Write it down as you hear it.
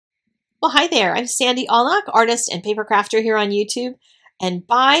Well, hi there. I'm Sandy Allnock, artist and paper crafter here on YouTube, and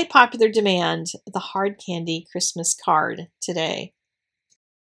by popular demand, the hard candy Christmas card today.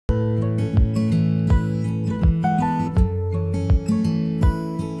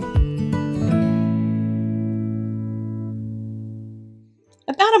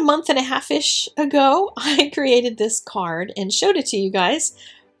 About a month and a half-ish ago, I created this card and showed it to you guys,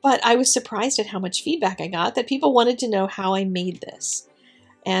 but I was surprised at how much feedback I got that people wanted to know how I made this.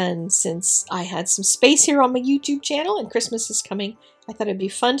 And since I had some space here on my YouTube channel and Christmas is coming, I thought it'd be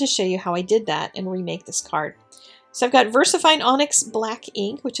fun to show you how I did that and remake this card. So I've got VersaFine Onyx Black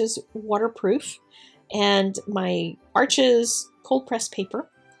ink, which is waterproof, and my Arches cold pressed paper,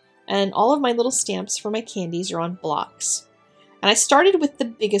 and all of my little stamps for my candies are on blocks. And I started with the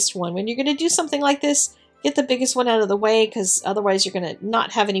biggest one. When you're going to do something like this, get the biggest one out of the way, because otherwise you're going to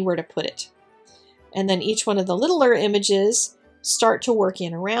not have anywhere to put it. And then each one of the littler images start to work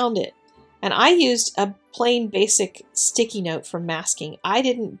in around it. And I used a plain basic sticky note for masking. I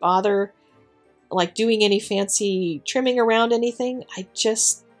didn't bother like doing any fancy trimming around anything. I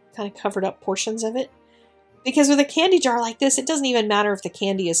just kind of covered up portions of it. Because with a candy jar like this, it doesn't even matter if the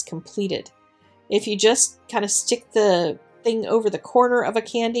candy is completed. If you just kind of stick the thing over the corner of a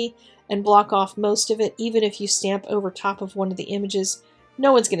candy and block off most of it, even if you stamp over top of one of the images,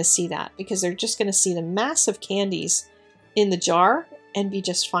 no one's going to see that because they're just going to see the mass of candies in the jar and be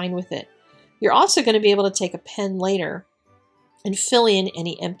just fine with it. You're also going to be able to take a pen later and fill in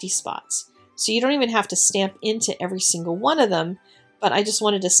any empty spots. So you don't even have to stamp into every single one of them, but I just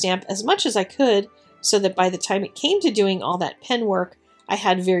wanted to stamp as much as I could so that by the time it came to doing all that pen work, I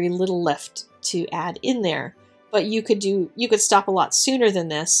had very little left to add in there. But you could stop a lot sooner than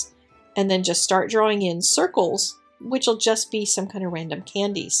this and then just start drawing in circles, which will just be some kind of random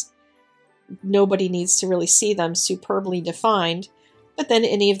candies. Nobody needs to really see them superbly defined, but then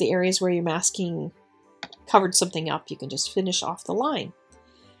any of the areas where your masking covered something up, you can just finish off the line.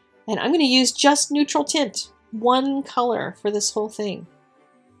 And I'm going to use just neutral tint, one color for this whole thing.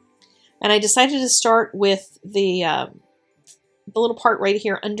 And I decided to start with the little part right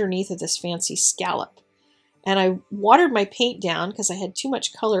here underneath of this fancy scallop. And I watered my paint down because I had too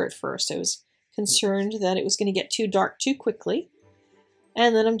much color at first. I was concerned that it was going to get too dark too quickly.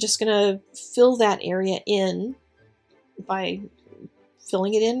 And then I'm just going to fill that area in by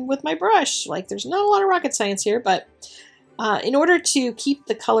filling it in with my brush. Like, there's not a lot of rocket science here, but in order to keep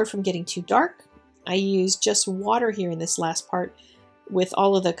the color from getting too dark, I use just water here in this last part with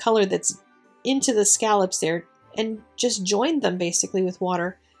all of the color that's into the scallops there, and just join them basically with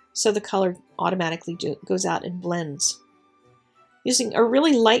water so the color automatically goes out and blends. Using a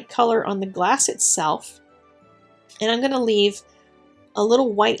really light color on the glass itself, and I'm going to leave a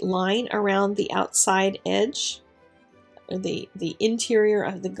little white line around the outside edge, or the interior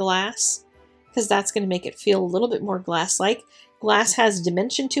of the glass, because that's going to make it feel a little bit more glass-like. Glass has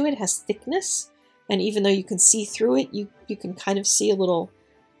dimension to it, has thickness, and even though you can see through it, you can kind of see a little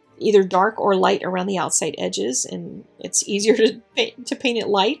either dark or light around the outside edges, and it's easier to paint it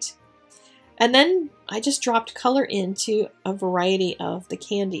light. And then I just dropped color into a variety of the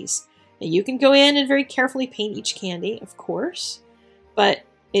candies. Now you can go in and very carefully paint each candy, of course, but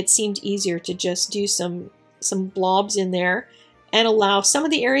it seemed easier to just do some blobs in there and allow some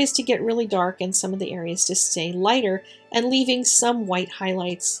of the areas to get really dark and some of the areas to stay lighter, and leaving some white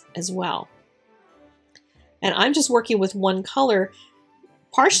highlights as well. And I'm just working with one color,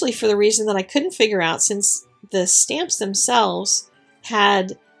 partially for the reason that I couldn't figure out, since the stamps themselves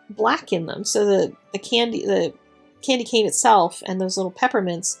had black in them. So the candy cane itself and those little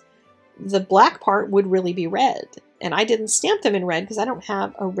peppermints, the black part would really be red. And I didn't stamp them in red because I don't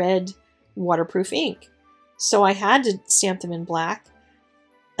have a red waterproof ink. So I had to stamp them in black.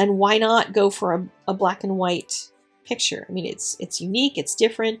 And why not go for a black and white picture? I mean, it's unique, it's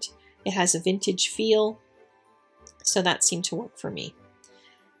different, it has a vintage feel. So that seemed to work for me.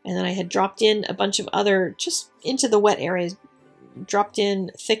 And then I had dropped in a bunch of other, just into the wet areas, dropped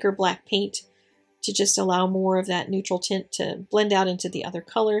in thicker black paint to just allow more of that neutral tint to blend out into the other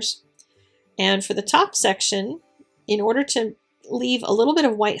colors. And for the top section, in order to leave a little bit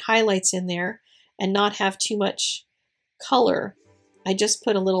of white highlights in there and not have too much color, I just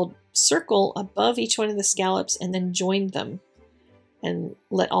put a little circle above each one of the scallops and then joined them and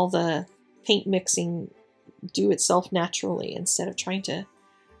let all the paint mixing do itself naturally instead of trying to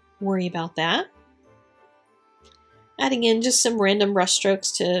worry about that. Adding in just some random brush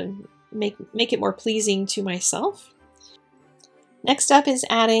strokes to make it more pleasing to myself. Next up is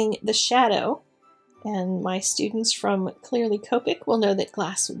adding the shadow. And my students from Clearly Copic will know that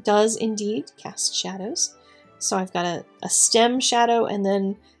glass does indeed cast shadows. So I've got a stem shadow and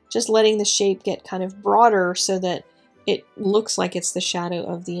then just letting the shape get kind of broader so that it looks like it's the shadow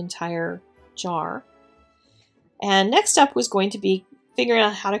of the entire jar. And next up was going to be figuring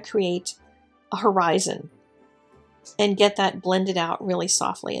out how to create a horizon and get that blended out really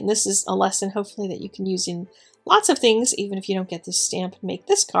softly. And this is a lesson hopefully that you can use in lots of things. Even if you don't get this stamp and make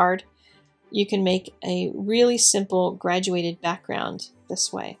this card, you can make a really simple graduated background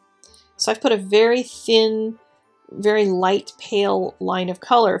this way. So I've put a very thin, very light pale line of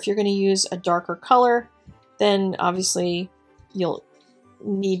color. If you're going to use a darker color, then obviously you'll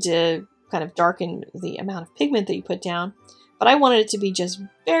need to kind of darken the amount of pigment that you put down. But I wanted it to be just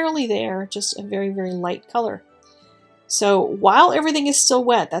barely there, just a very, very light color. So while everything is still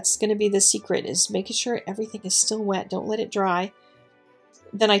wet, that's going to be the secret, is making sure everything is still wet. Don't let it dry.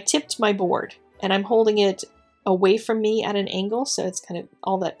 Then I tipped my board, and I'm holding it away from me at an angle, so it's kind of,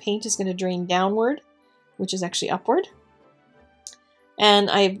 all that paint is going to drain downward, which is actually upward. And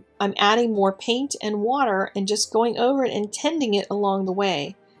I'm adding more paint and water and just going over it and tending it along the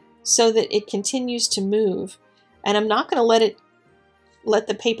way so that it continues to move. And I'm not going to let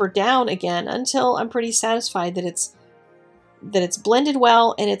the paper down again until I'm pretty satisfied that it's blended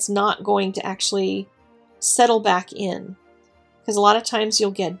well and it's not going to actually settle back in. Because a lot of times you'll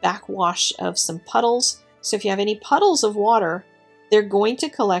get backwash of some puddles. So if you have any puddles of water, they're going to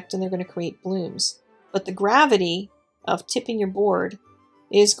collect and they're going to create blooms. But the gravity of tipping your board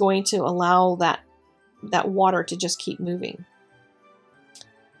is going to allow that water to just keep moving.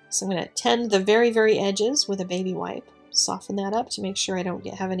 So I'm going to tend the very, very edges with a baby wipe. Soften that up to make sure I don't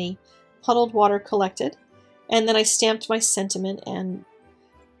have any puddled water collected. And then I stamped my sentiment and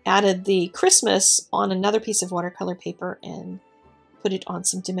added the Christmas on another piece of watercolor paper and put it on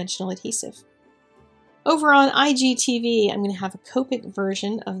some dimensional adhesive. Over on IGTV, I'm going to have a Copic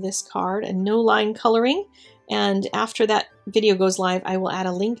version of this card, a no-line coloring. And after that video goes live, I will add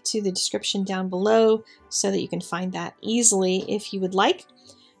a link to the description down below so that you can find that easily if you would like.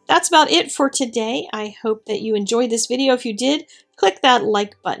 That's about it for today. I hope that you enjoyed this video. If you did, click that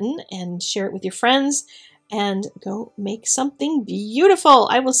like button and share it with your friends. And go make something beautiful.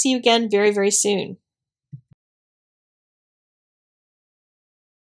 I will see you again very, very soon.